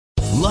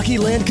Lucky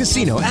Land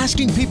Casino,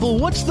 asking people,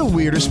 what's the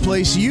weirdest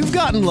place you've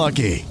gotten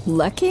lucky?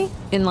 Lucky?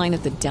 In line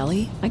at the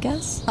deli, I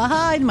guess?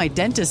 Aha, in my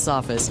dentist's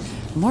office.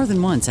 More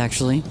than once,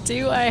 actually.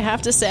 Do I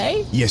have to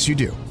say? Yes, you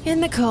do. In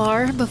the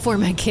car before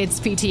my kids'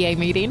 PTA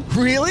meeting.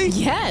 Really?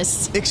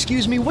 Yes.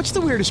 Excuse me, what's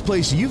the weirdest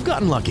place you've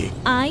gotten lucky?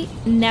 I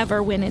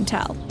never win and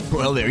tell.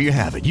 Well, there you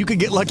have it. You can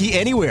get lucky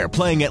anywhere,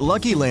 playing at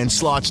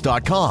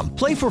LuckyLandSlots.com.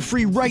 Play for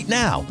free right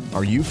now.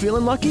 Are you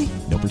feeling lucky?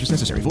 No purchase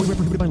necessary. Void where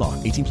prohibited by law.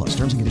 18 plus.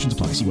 Terms and conditions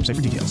apply. See website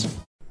for details.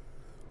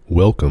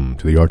 Welcome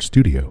to the Art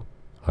Studio.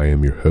 I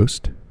am your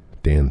host,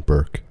 Dan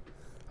Burke.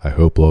 I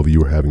hope all of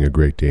you are having a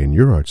great day in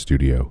your art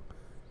studio,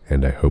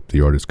 and I hope the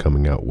art is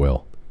coming out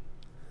well.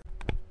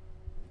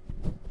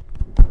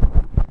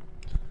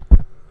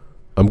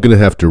 I'm going to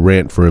have to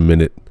rant for a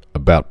minute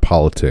about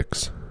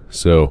politics,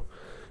 so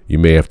you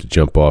may have to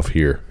jump off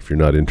here if you're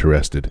not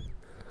interested.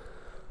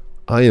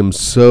 I am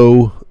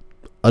so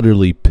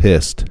utterly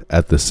pissed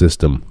at the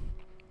system,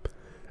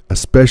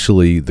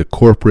 especially the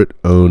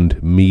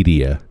corporate-owned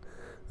media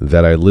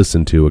that I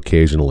listen to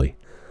occasionally.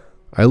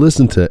 I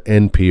listen to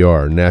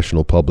NPR,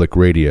 National Public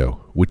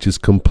Radio, which is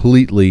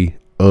completely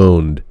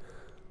owned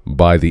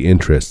by the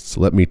interests,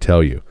 let me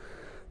tell you.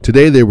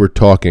 Today they were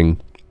talking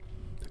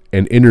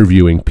and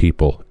interviewing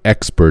people,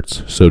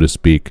 experts, so to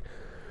speak,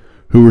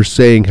 who were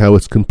saying how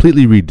it's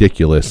completely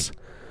ridiculous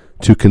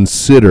to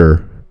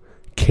consider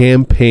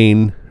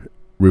campaign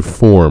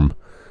reform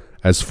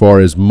as far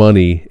as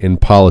money in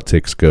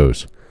politics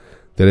goes.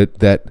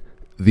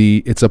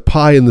 It's a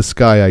pie in the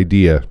sky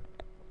idea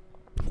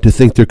to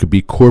think there could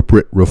be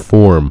corporate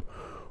reform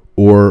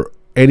or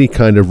any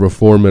kind of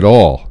reform at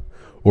all,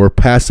 or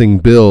passing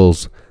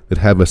bills that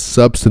have a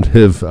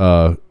substantive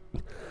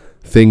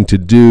thing to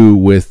do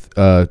with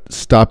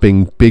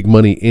stopping big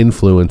money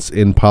influence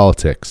in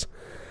politics.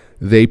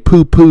 They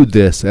poo-pooed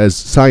this as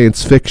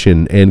science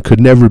fiction and could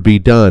never be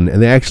done,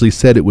 and they actually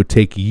said it would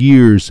take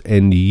years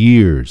and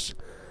years.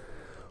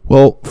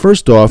 Well,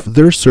 first off,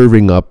 they're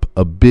serving up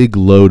a big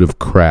load of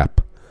crap.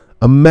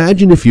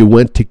 Imagine if you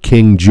went to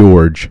King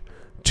George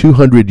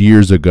 200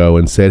 years ago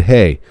and said,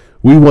 hey,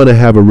 we want to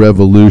have a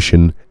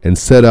revolution and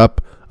set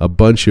up a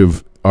bunch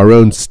of our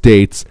own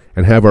states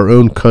and have our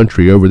own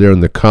country over there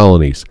in the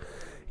colonies.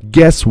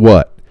 Guess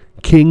what?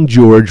 King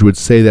George would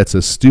say that's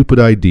a stupid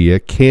idea,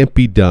 can't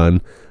be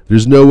done.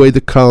 There's no way the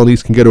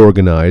colonies can get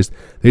organized.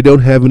 They don't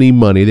have any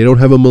money. They don't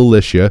have a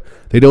militia.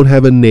 They don't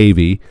have a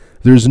navy.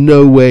 There's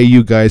no way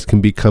you guys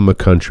can become a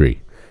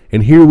country.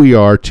 And here we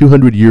are,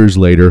 200 years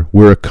later,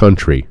 we're a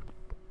country.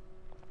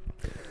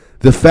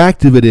 The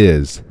fact of it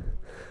is,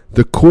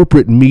 the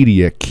corporate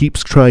media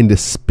keeps trying to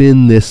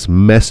spin this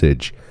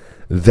message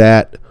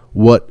that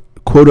what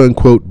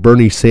quote-unquote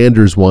Bernie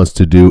Sanders wants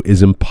to do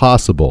is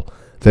impossible,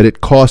 that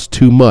it costs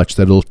too much,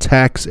 that it'll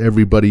tax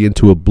everybody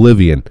into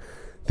oblivion.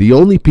 The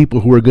only people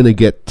who are going to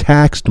get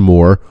taxed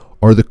more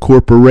are the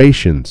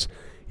corporations.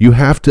 You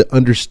have to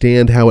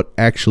understand how it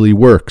actually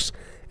works.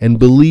 And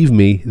believe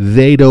me,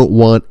 they don't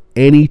want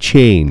any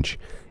change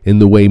in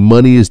the way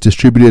money is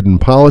distributed in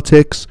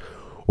politics,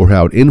 or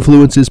how it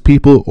influences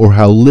people, or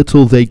how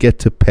little they get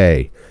to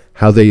pay,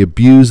 how they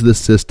abuse the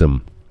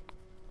system.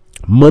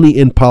 Money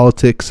in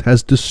politics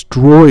has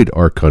destroyed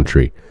our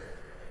country.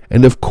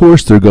 And of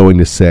course they're going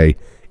to say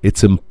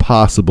it's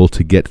impossible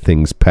to get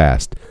things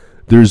passed.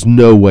 There's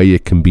no way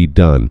it can be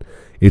done.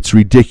 It's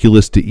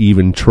ridiculous to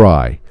even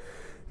try.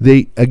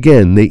 They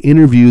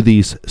interview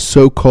these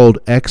so-called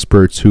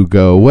experts who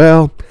go,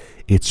 well,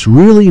 it's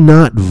really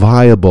not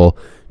viable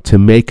to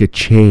make a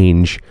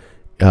change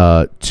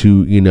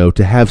to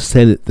have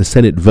the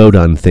Senate vote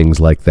on things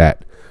like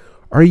that.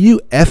 Are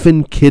you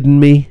effing kidding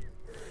me?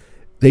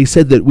 They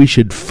said that we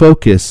should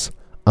focus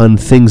on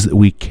things that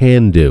we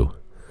can do,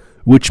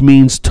 which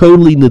means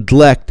totally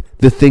neglect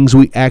the things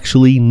we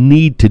actually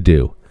need to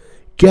do.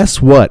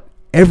 Guess what?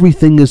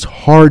 Everything is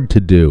hard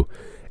to do.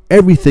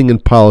 Everything in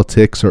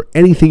politics or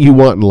anything you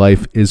want in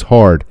life is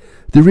hard.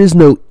 There is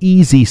no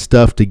easy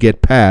stuff to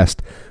get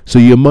past, so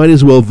you might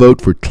as well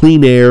vote for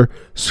clean air,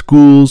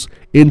 schools,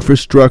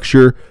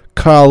 infrastructure,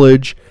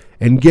 college,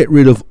 and get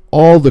rid of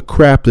all the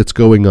crap that's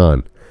going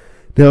on.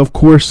 Now, of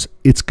course,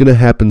 it's going to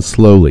happen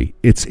slowly.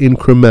 It's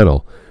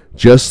incremental.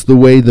 Just the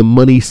way the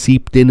money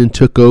seeped in and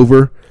took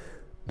over,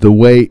 the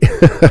way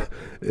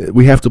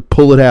we have to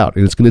pull it out,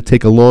 and it's going to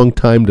take a long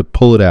time to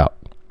pull it out.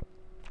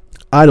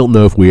 I don't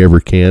know if we ever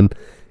can.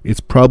 It's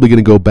probably going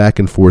to go back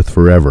and forth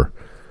forever.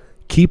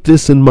 Keep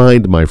this in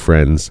mind, my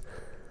friends.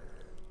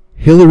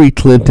 Hillary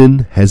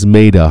Clinton has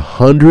made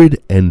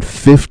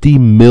 $150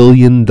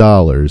 million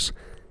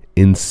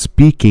in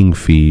speaking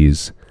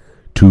fees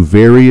to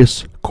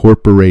various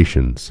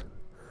corporations.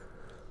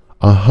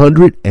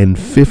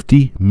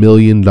 $150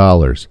 million.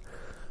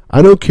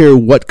 I don't care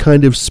what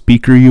kind of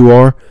speaker you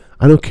are.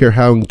 I don't care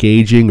how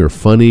engaging or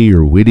funny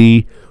or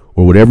witty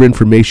or whatever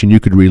information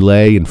you could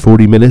relay in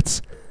 40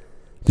 minutes.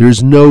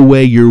 There's no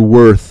way you're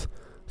worth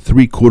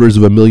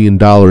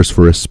 $750,000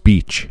 for a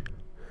speech.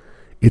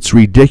 It's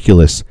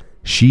ridiculous.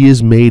 She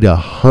has made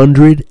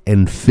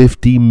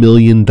 $150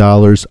 million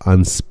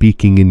on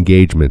speaking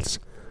engagements.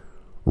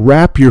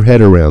 Wrap your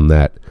head around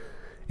that.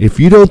 If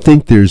you don't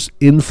think there's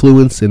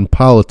influence in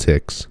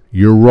politics,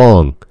 you're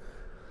wrong.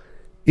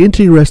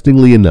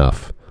 Interestingly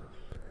enough,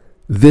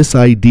 this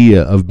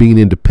idea of being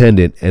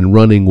independent and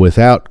running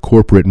without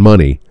corporate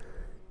money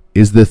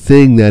is the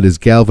thing that is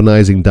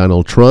galvanizing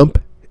Donald Trump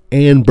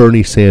and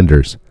Bernie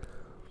Sanders.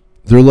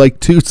 They're like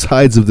two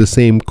sides of the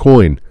same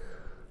coin.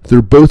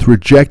 They're both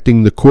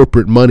rejecting the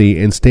corporate money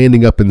and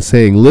standing up and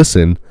saying,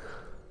 listen,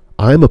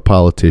 I'm a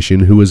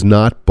politician who is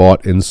not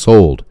bought and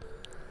sold.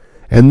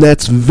 And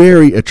that's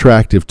very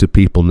attractive to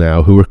people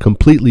now who are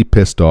completely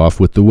pissed off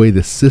with the way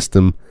the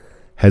system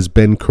has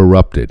been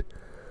corrupted.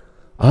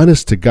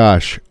 Honest to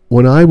gosh,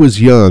 when I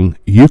was young,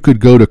 you could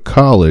go to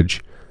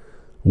college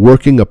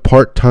working a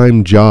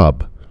part-time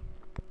job.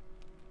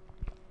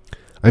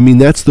 I mean,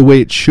 that's the way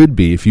it should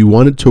be. If you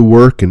wanted to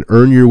work and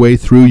earn your way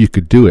through, you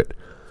could do it.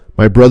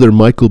 My brother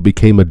Michael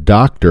became a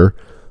doctor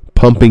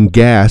pumping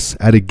gas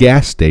at a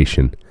gas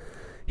station.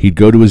 He'd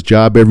go to his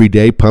job every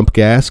day, pump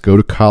gas, go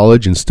to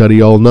college, and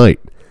study all night.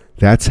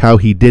 That's how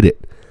he did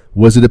it.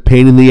 Was it a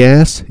pain in the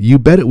ass? You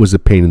bet it was a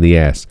pain in the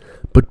ass.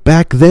 But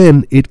back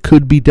then, it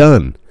could be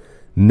done.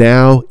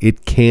 Now,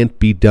 it can't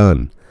be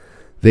done.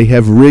 They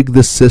have rigged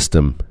the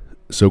system,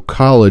 so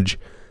college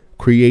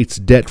creates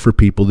debt for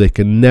people they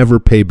can never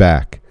pay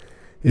back.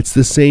 It's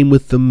the same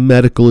with the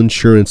medical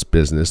insurance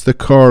business, the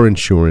car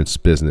insurance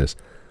business.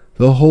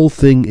 The whole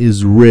thing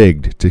is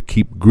rigged to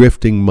keep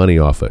grifting money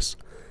off us.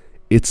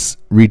 It's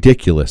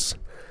ridiculous.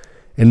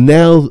 And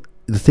now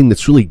the thing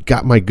that's really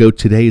got my goat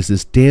today is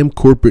this damn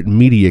corporate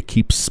media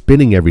keeps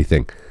spinning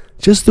everything.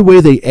 Just the way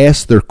they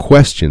ask their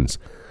questions.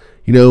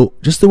 You know,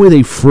 just the way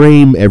they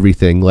frame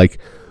everything. Like,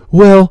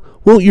 well,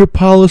 won't your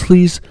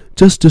policies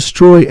just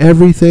destroy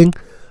everything?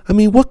 I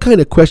mean, what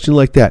kind of question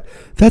like that?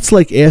 That's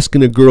like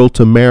asking a girl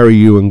to marry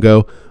you and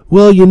go,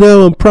 well, you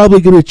know, I'm probably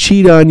going to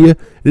cheat on you.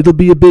 It'll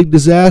be a big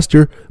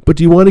disaster, but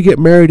do you want to get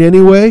married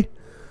anyway?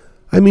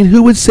 I mean,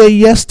 who would say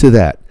yes to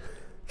that?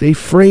 They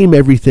frame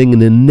everything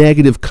in a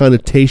negative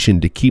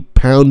connotation to keep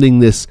pounding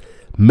this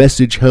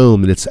message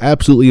home that it's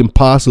absolutely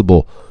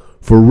impossible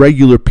for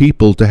regular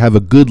people to have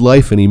a good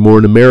life anymore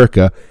in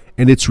America,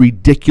 and it's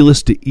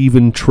ridiculous to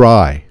even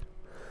try.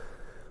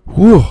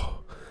 Whew.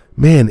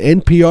 Man,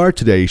 NPR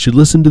today, you should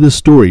listen to this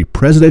story.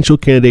 Presidential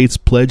candidates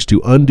pledge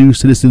to undo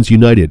Citizens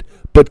United.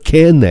 But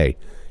can they?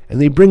 And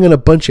they bring on a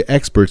bunch of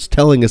experts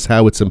telling us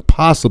how it's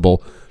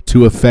impossible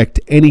to affect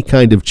any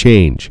kind of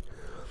change.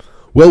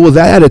 Well, with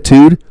that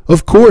attitude,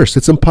 of course,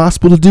 it's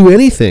impossible to do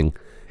anything.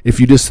 If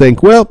you just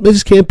think, well,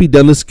 this can't be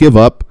done, let's give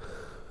up.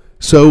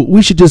 So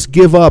we should just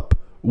give up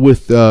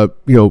with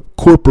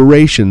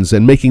corporations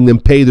and making them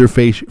pay their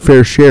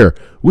fair share.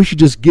 We should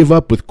just give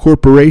up with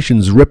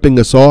corporations ripping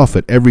us off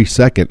at every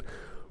second.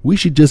 We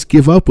should just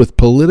give up with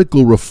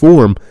political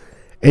reform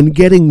and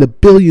getting the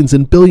billions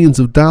and billions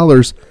of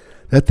dollars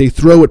that they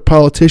throw at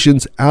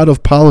politicians out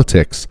of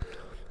politics.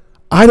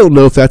 I don't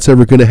know if that's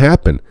ever going to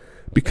happen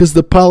because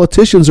the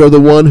politicians are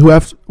the ones who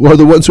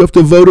have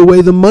to vote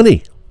away the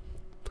money.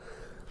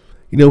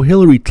 You know,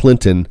 Hillary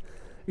Clinton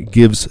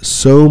gives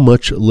so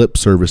much lip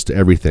service to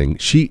everything.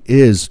 She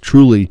is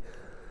truly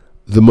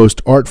the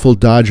most artful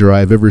dodger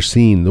I've ever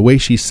seen. The way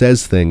she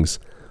says things.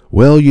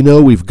 Well, you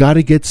know, we've got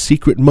to get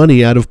secret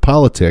money out of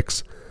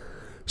politics.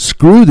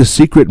 Screw the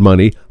secret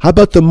money. How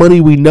about the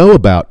money we know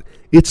about?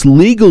 It's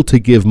legal to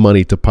give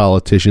money to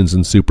politicians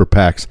and super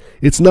PACs.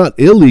 It's not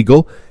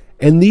illegal.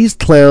 And these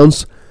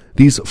clowns,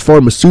 these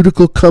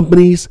pharmaceutical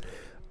companies,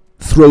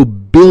 throw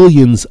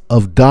billions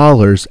of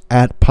dollars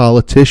at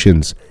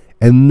politicians.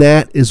 And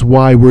that is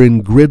why we're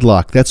in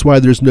gridlock. That's why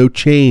there's no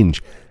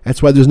change.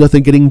 That's why there's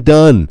nothing getting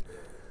done.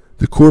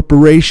 The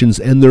corporations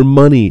and their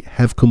money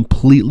have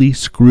completely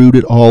screwed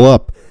it all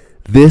up.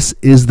 This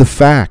is the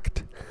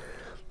fact.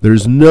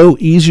 There's no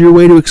easier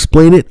way to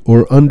explain it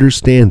or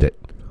understand it.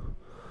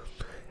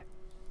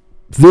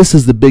 This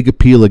is the big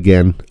appeal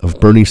again of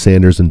Bernie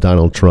Sanders and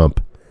Donald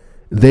Trump.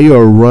 They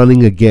are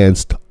running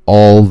against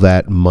all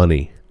that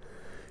money.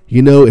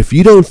 You know, if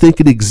you don't think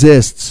it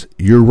exists,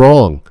 you're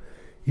wrong.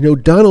 You know,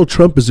 Donald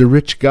Trump is a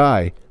rich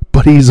guy,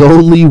 but he's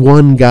only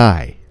one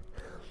guy.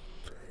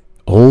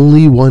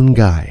 Only one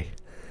guy.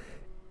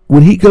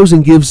 When he goes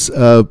and gives,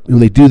 when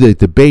they do the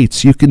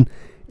debates,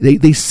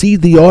 they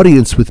seed the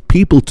audience with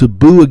people to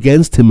boo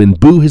against him and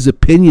boo his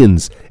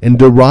opinions and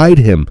deride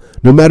him.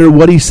 No matter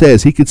what he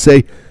says, he could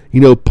say,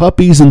 you know,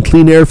 puppies and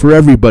clean air for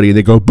everybody. And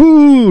they go,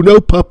 boo, no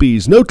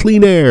puppies, no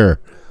clean air.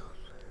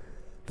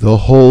 The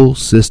whole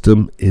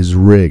system is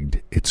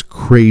rigged. It's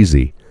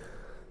crazy.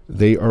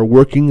 They are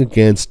working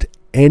against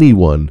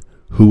anyone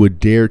who would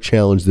dare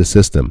challenge the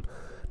system.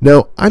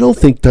 Now, I don't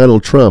think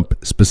Donald Trump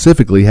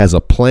specifically has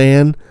a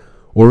plan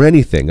or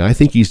anything. I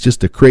think he's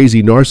just a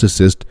crazy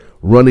narcissist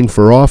running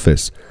for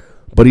office.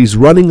 But he's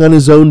running on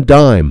his own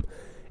dime,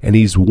 and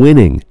he's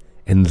winning,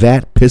 and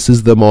that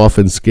pisses them off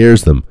and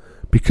scares them,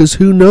 because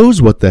who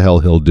knows what the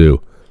hell he'll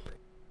do.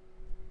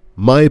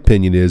 My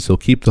opinion is he'll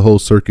keep the whole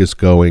circus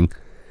going.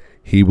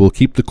 He will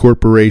keep the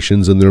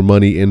corporations and their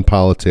money in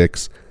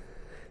politics,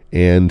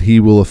 and he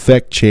will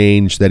affect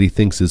change that he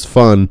thinks is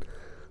fun,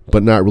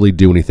 but not really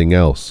do anything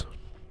else.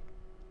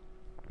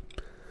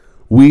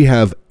 We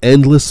have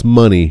endless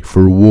money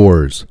for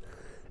wars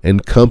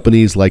and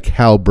companies like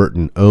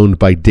Halliburton owned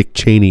by Dick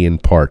Cheney in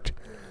part,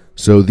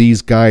 so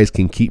these guys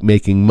can keep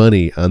making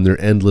money on their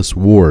endless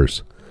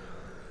wars.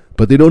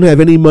 But they don't have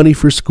any money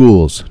for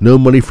schools, no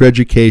money for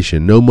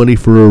education, no money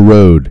for a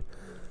road,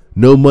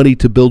 no money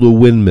to build a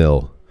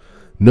windmill,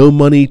 no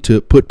money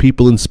to put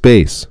people in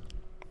space.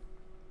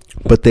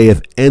 But they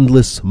have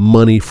endless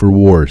money for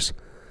wars.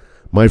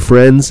 My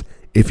friends,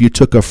 if you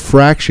took a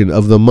fraction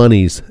of the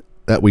monies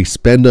that we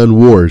spend on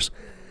wars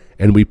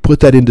and we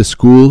put that into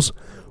schools,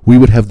 we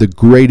would have the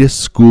greatest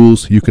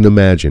schools you can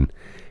imagine.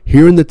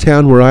 Here in the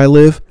town where I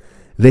live,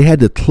 they had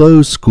to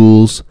close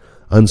schools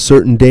on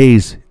certain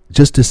days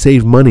just to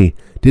save money.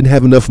 Didn't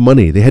have enough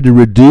money. They had to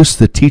reduce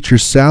the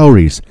teachers'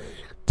 salaries.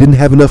 Didn't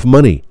have enough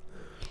money.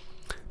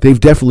 They've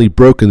definitely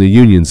broken the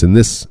unions in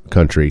this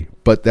country,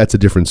 but that's a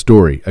different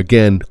story.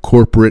 Again,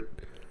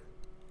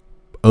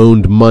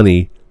 corporate-owned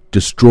money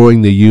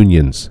destroying the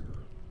unions.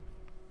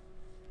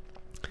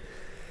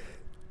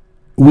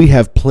 We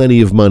have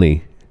plenty of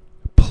money.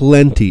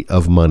 Plenty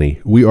of money.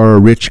 We are a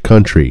rich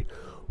country.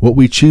 What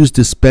we choose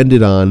to spend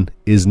it on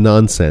is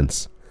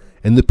nonsense.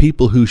 And the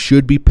people who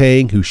should be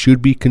paying, who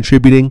should be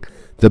contributing,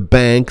 the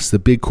banks, the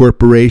big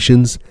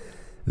corporations,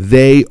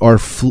 they are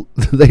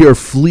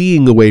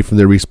fleeing away from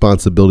their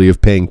responsibility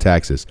of paying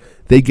taxes.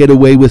 They get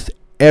away with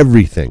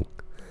everything.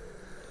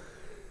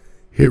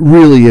 It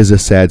really is a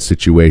sad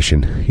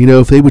situation. You know,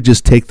 if they would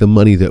just take the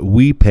money that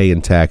we pay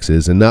in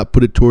taxes and not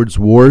put it towards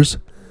wars,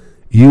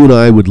 you and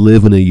I would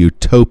live in a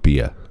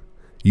utopia.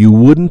 You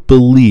wouldn't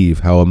believe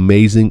how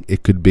amazing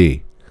it could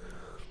be.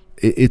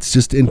 It's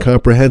just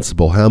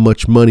incomprehensible how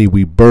much money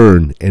we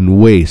burn and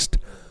waste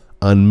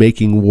on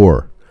making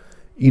war.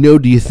 You know,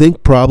 do you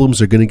think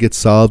problems are going to get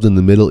solved in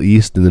the Middle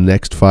East in the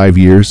next 5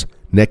 years,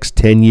 next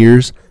 10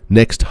 years,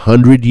 next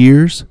 100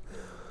 years?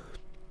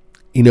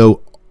 You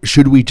know,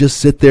 should we just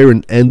sit there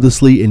and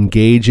endlessly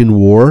engage in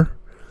war?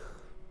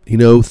 You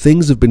know,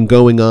 things have been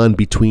going on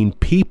between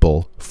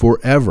people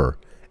forever,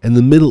 and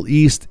the Middle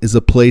East is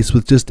a place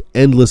with just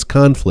endless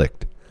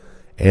conflict.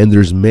 And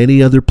there's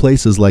many other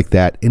places like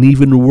that, and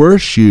even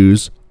worse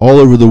shoes all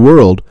over the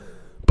world,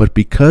 but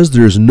because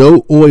there's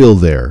no oil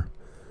there,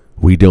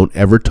 we don't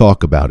ever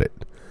talk about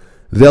it.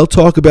 They'll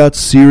talk about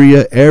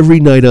Syria every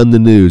night on the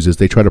news as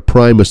they try to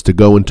prime us to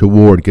go into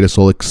war and get us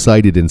all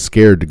excited and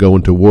scared to go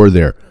into war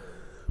there.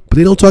 But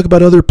they don't talk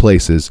about other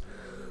places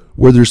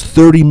where there's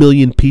 30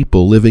 million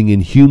people living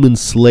in human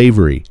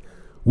slavery.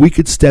 We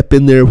could step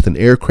in there with an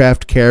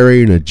aircraft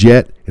carrier and a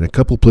jet and a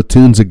couple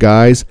platoons of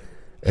guys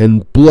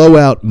and blow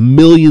out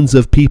millions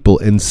of people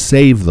and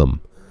save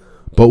them.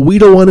 But we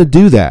don't want to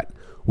do that.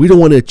 We don't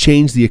want to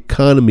change the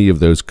economy of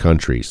those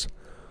countries.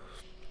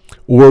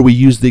 Or we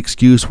use the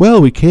excuse,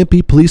 well, we can't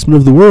be policemen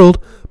of the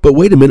world, but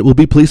wait a minute, we'll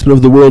be policemen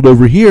of the world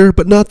over here,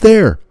 but not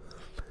there.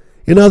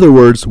 In other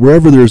words,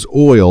 wherever there's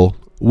oil,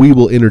 we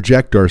will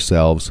interject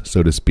ourselves,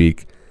 so to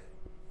speak,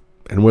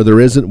 and where there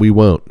isn't, we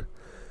won't.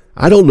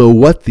 I don't know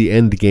what the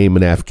end game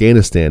in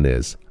Afghanistan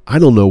is. I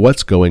don't know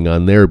what's going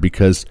on there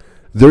because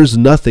there's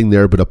nothing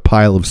there but a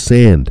pile of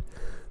sand.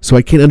 So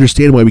I can't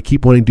understand why we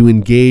keep wanting to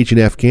engage in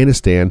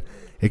Afghanistan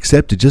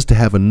except to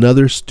have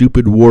another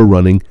stupid war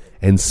running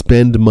and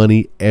spend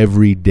money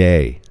every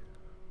day.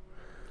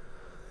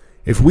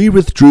 If we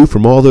withdrew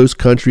from all those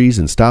countries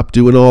and stopped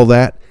doing all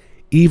that,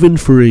 even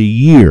for a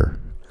year,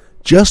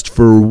 just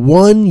for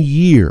 1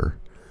 year,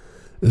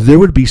 there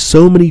would be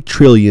so many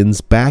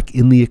trillions back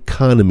in the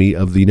economy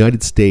of the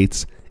United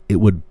States, it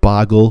would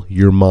boggle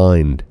your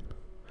mind.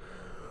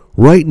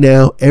 Right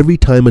now, every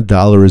time a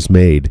dollar is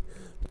made,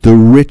 the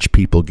rich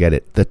people get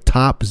it, the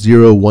top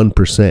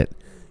 0.1%.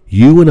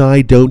 You and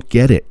I don't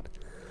get it.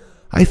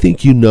 I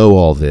think you know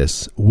all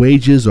this.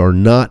 Wages are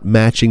not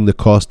matching the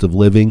cost of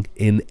living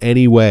in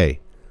any way.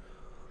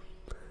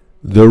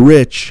 The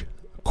rich,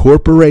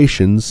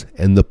 corporations,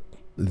 and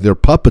their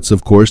puppets,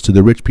 of course, to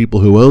the rich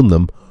people who own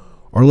them,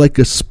 are like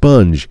a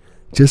sponge,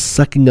 just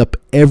sucking up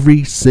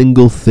every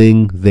single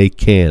thing they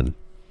can.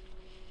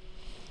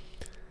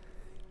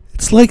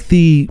 It's like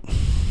the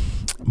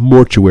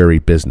mortuary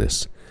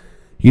business.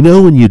 You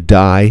know when you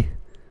die,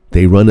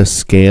 they run a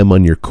scam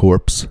on your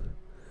corpse?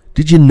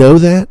 Did you know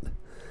that?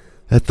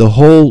 That the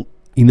whole,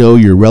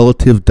 your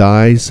relative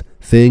dies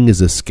thing is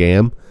a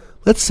scam?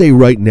 Let's say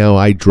right now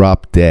I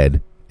drop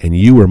dead and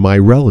you were my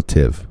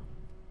relative.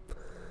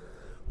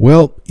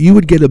 Well, you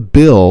would get a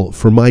bill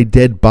for my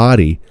dead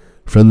body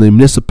from the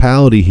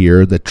municipality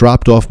here that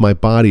dropped off my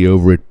body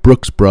over at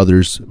Brooks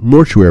Brothers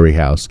Mortuary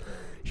House.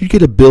 You'd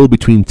get a bill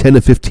between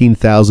 $10,000 to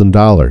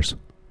 $15,000.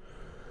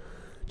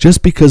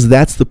 Just because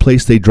that's the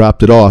place they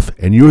dropped it off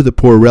and you're the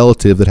poor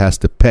relative that has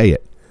to pay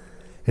it.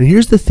 And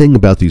here's the thing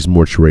about these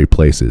mortuary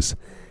places.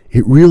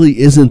 It really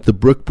isn't the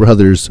Brooks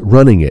Brothers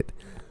running it.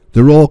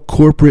 They're all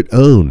corporate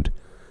owned.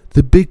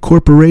 The big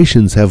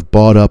corporations have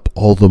bought up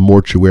all the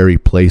mortuary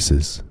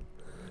places.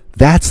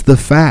 That's the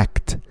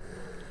fact.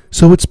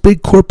 So it's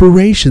big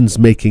corporations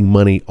making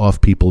money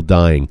off people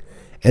dying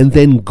and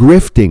then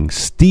grifting,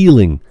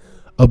 stealing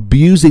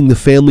abusing the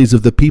families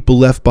of the people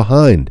left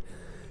behind.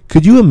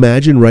 Could you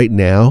imagine right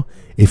now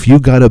if you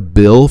got a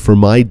bill for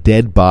my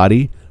dead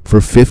body for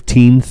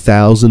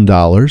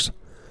 $15,000?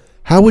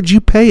 How would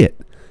you pay it?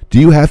 Do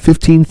you have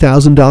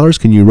 $15,000?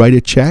 Can you write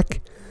a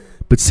check?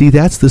 But see,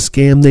 that's the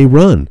scam they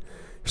run.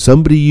 If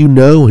somebody you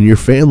know and your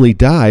family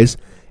dies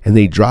and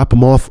they drop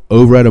them off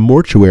over at a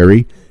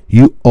mortuary,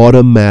 you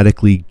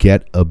automatically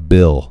get a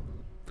bill.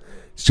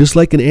 It's just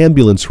like an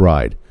ambulance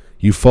ride.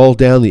 You fall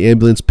down, the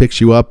ambulance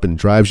picks you up and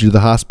drives you to the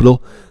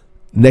hospital.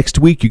 Next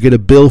week, you get a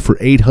bill for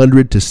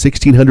 $800 to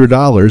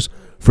 $1,600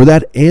 for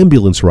that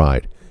ambulance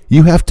ride.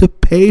 You have to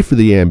pay for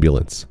the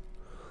ambulance.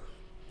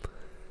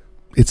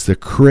 It's the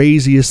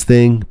craziest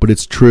thing, but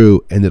it's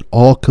true, and it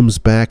all comes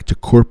back to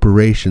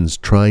corporations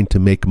trying to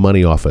make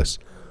money off us.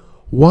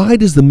 Why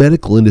does the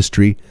medical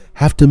industry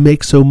have to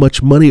make so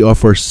much money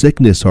off our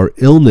sickness, our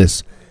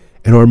illness,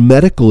 and our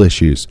medical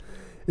issues?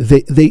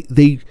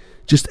 They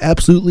just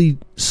absolutely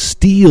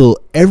steal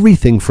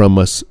everything from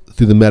us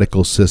through the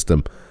medical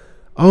system.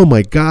 Oh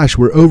my gosh,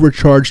 we're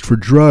overcharged for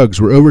drugs,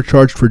 we're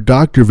overcharged for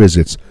doctor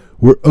visits,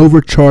 we're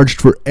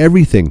overcharged for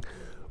everything.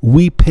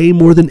 We pay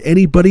more than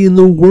anybody in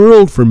the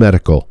world for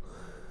medical.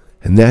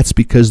 And that's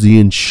because the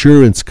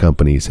insurance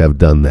companies have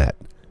done that.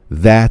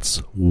 That's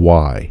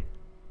why.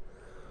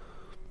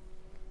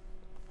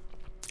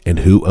 And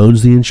who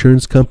owns the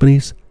insurance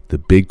companies? The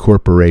big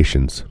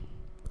corporations.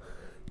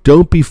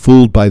 Don't be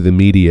fooled by the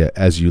media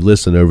as you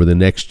listen over the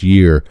next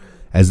year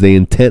as they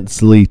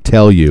intensely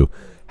tell you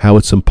how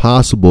it's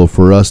impossible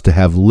for us to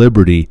have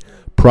liberty,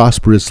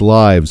 prosperous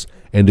lives,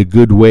 and a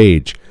good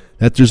wage.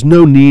 That there's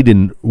no need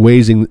in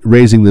raising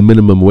the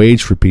minimum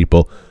wage for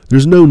people.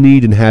 There's no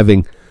need in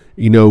having,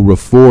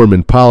 reform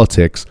in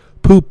politics.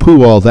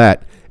 Poo-poo all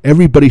that.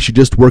 Everybody should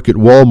just work at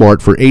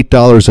Walmart for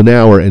 $8 an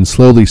hour and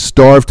slowly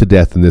starve to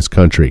death in this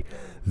country.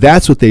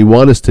 That's what they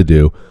want us to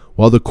do,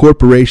 while the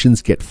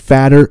corporations get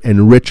fatter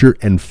and richer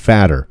and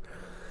fatter.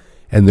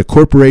 And the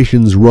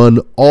corporations run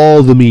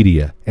all the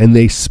media, and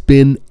they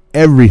spin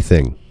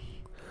everything.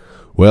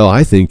 Well,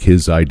 I think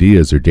his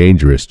ideas are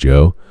dangerous,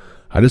 Joe.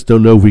 I just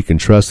don't know if we can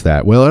trust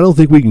that. Well, I don't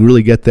think we can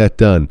really get that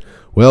done.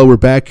 Well, we're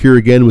back here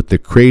again with the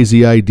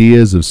crazy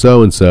ideas of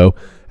so-and-so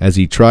as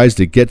he tries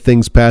to get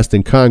things passed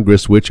in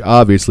Congress, which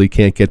obviously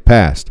can't get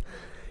passed.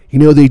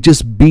 They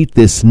just beat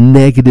this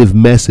negative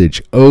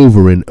message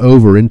over and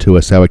over into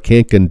us, how it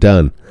can't get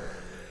done.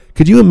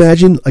 Could you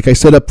imagine, like I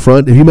said up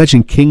front, if you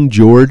imagine King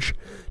George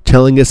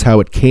telling us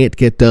how it can't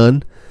get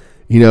done?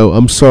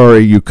 I'm sorry,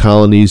 you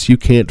colonies, you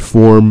can't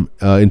form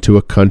into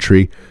a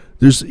country.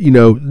 There's,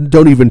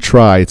 don't even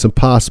try. It's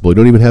impossible. You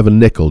don't even have a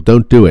nickel.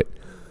 Don't do it.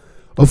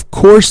 Of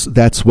course,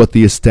 that's what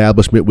the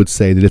establishment would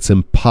say, that it's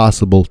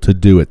impossible to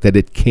do it, that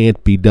it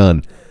can't be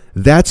done.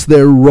 That's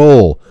their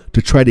role,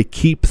 to try to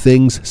keep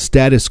things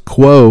status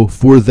quo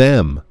for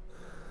them.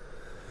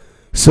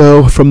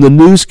 So from the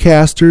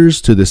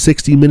newscasters to the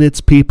 60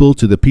 Minutes people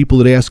to the people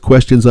that ask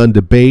questions on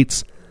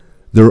debates,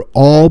 they're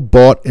all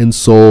bought and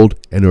sold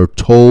and are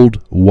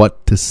told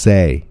what to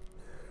say.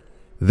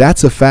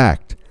 That's a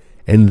fact.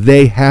 And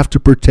they have to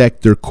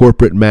protect their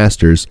corporate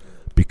masters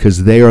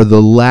because they are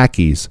the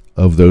lackeys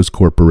of those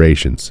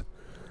corporations.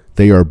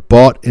 They are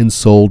bought and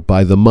sold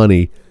by the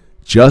money,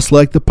 just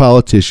like the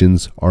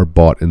politicians are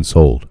bought and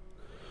sold.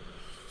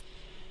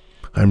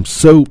 I'm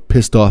so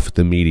pissed off at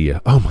the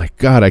media. Oh my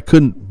God, I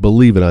couldn't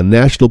believe it. On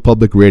National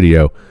Public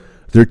Radio,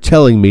 they're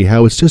telling me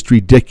how it's just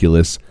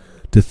ridiculous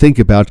to think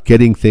about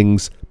getting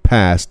things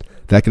passed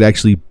that could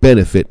actually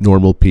benefit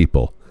normal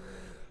people.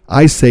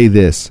 I say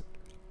this,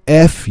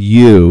 F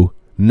you,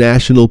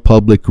 National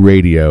Public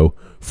Radio,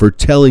 for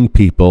telling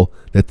people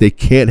that they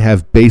can't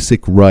have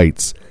basic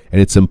rights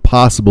and it's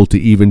impossible to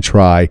even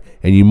try,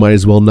 and you might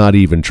as well not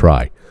even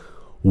try.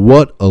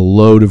 What a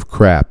load of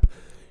crap.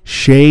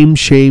 Shame,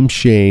 shame,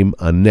 shame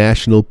on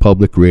National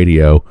Public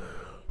Radio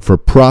for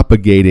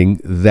propagating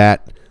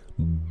that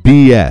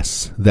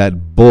BS,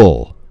 that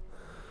bull.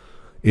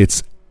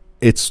 It's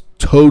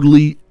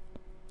totally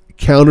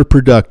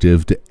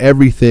counterproductive to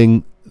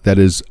everything that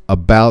is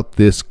about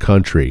this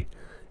country.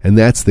 And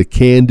that's the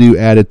can-do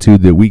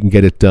attitude that we can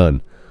get it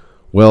done.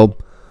 Well,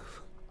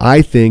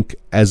 I think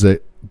as a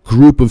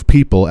group of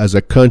people, as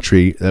a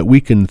country, that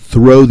we can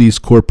throw these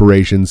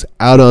corporations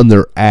out on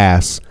their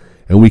ass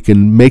and we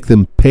can make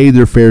them pay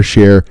their fair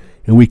share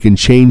and we can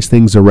change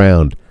things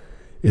around.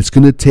 It's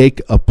going to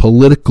take a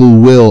political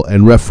will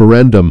and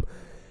referendum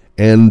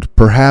and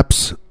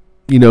perhaps,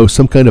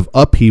 some kind of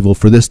upheaval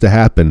for this to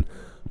happen,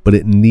 but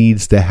it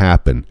needs to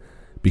happen.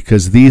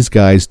 Because these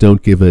guys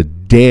don't give a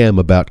damn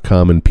about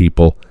common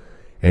people,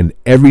 and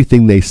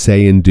everything they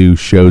say and do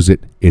shows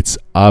it. It's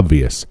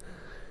obvious.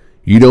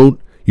 You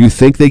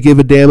think they give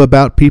a damn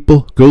about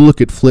people? Go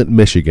look at Flint,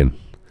 Michigan.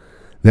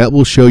 That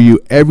will show you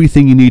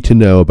everything you need to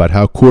know about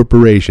how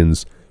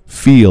corporations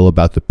feel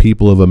about the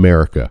people of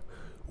America.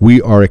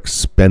 We are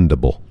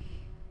expendable.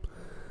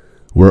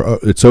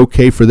 It's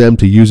okay for them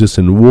to use us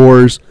in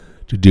wars,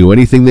 to do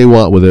anything they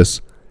want with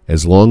us,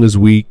 as long as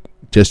we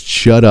just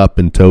shut up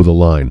and toe the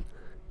line.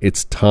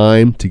 It's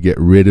time to get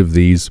rid of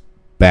these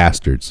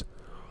bastards.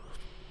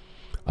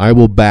 I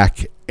will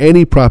back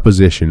any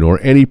proposition or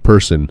any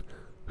person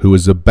who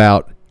is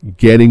about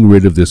getting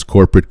rid of this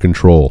corporate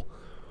control.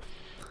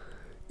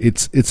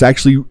 It's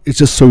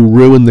just so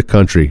ruined the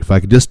country. If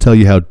I could just tell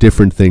you how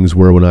different things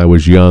were when I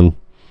was young.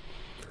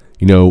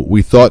 You know,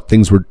 we thought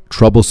things were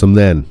troublesome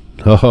then.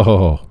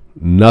 Oh,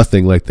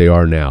 nothing like they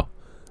are now.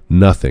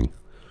 Nothing.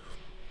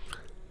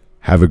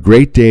 Have a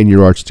great day in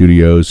your art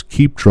studios.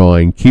 Keep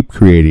drawing, keep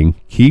creating,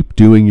 keep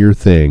doing your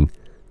thing,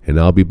 and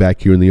I'll be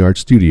back here in the art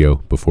studio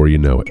before you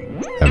know it.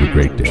 Have a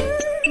great day.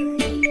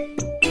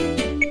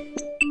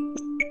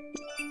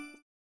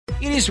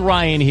 It is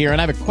Ryan here,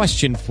 and I have a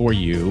question for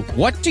you.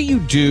 What do you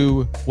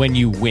do when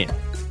you win?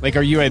 Like,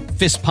 are you a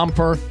fist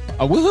pumper,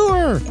 a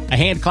woohooer, a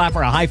hand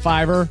clapper, a high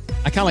fiver?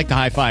 I kind of like the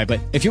high five, but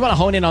if you want to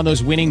hone in on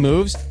those winning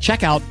moves,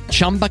 check out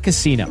Chumba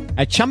Casino.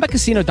 At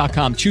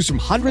ChumbaCasino.com, choose from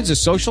hundreds of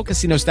social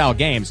casino-style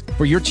games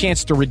for your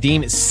chance to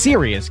redeem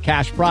serious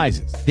cash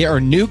prizes. There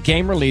are new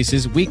game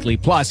releases weekly,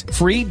 plus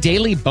free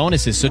daily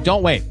bonuses, so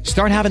don't wait.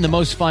 Start having the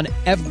most fun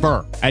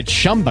ever at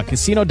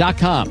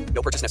ChumbaCasino.com.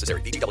 No purchase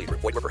necessary. VGW Group.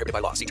 Void where prohibited by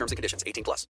law. See terms and conditions. 18+.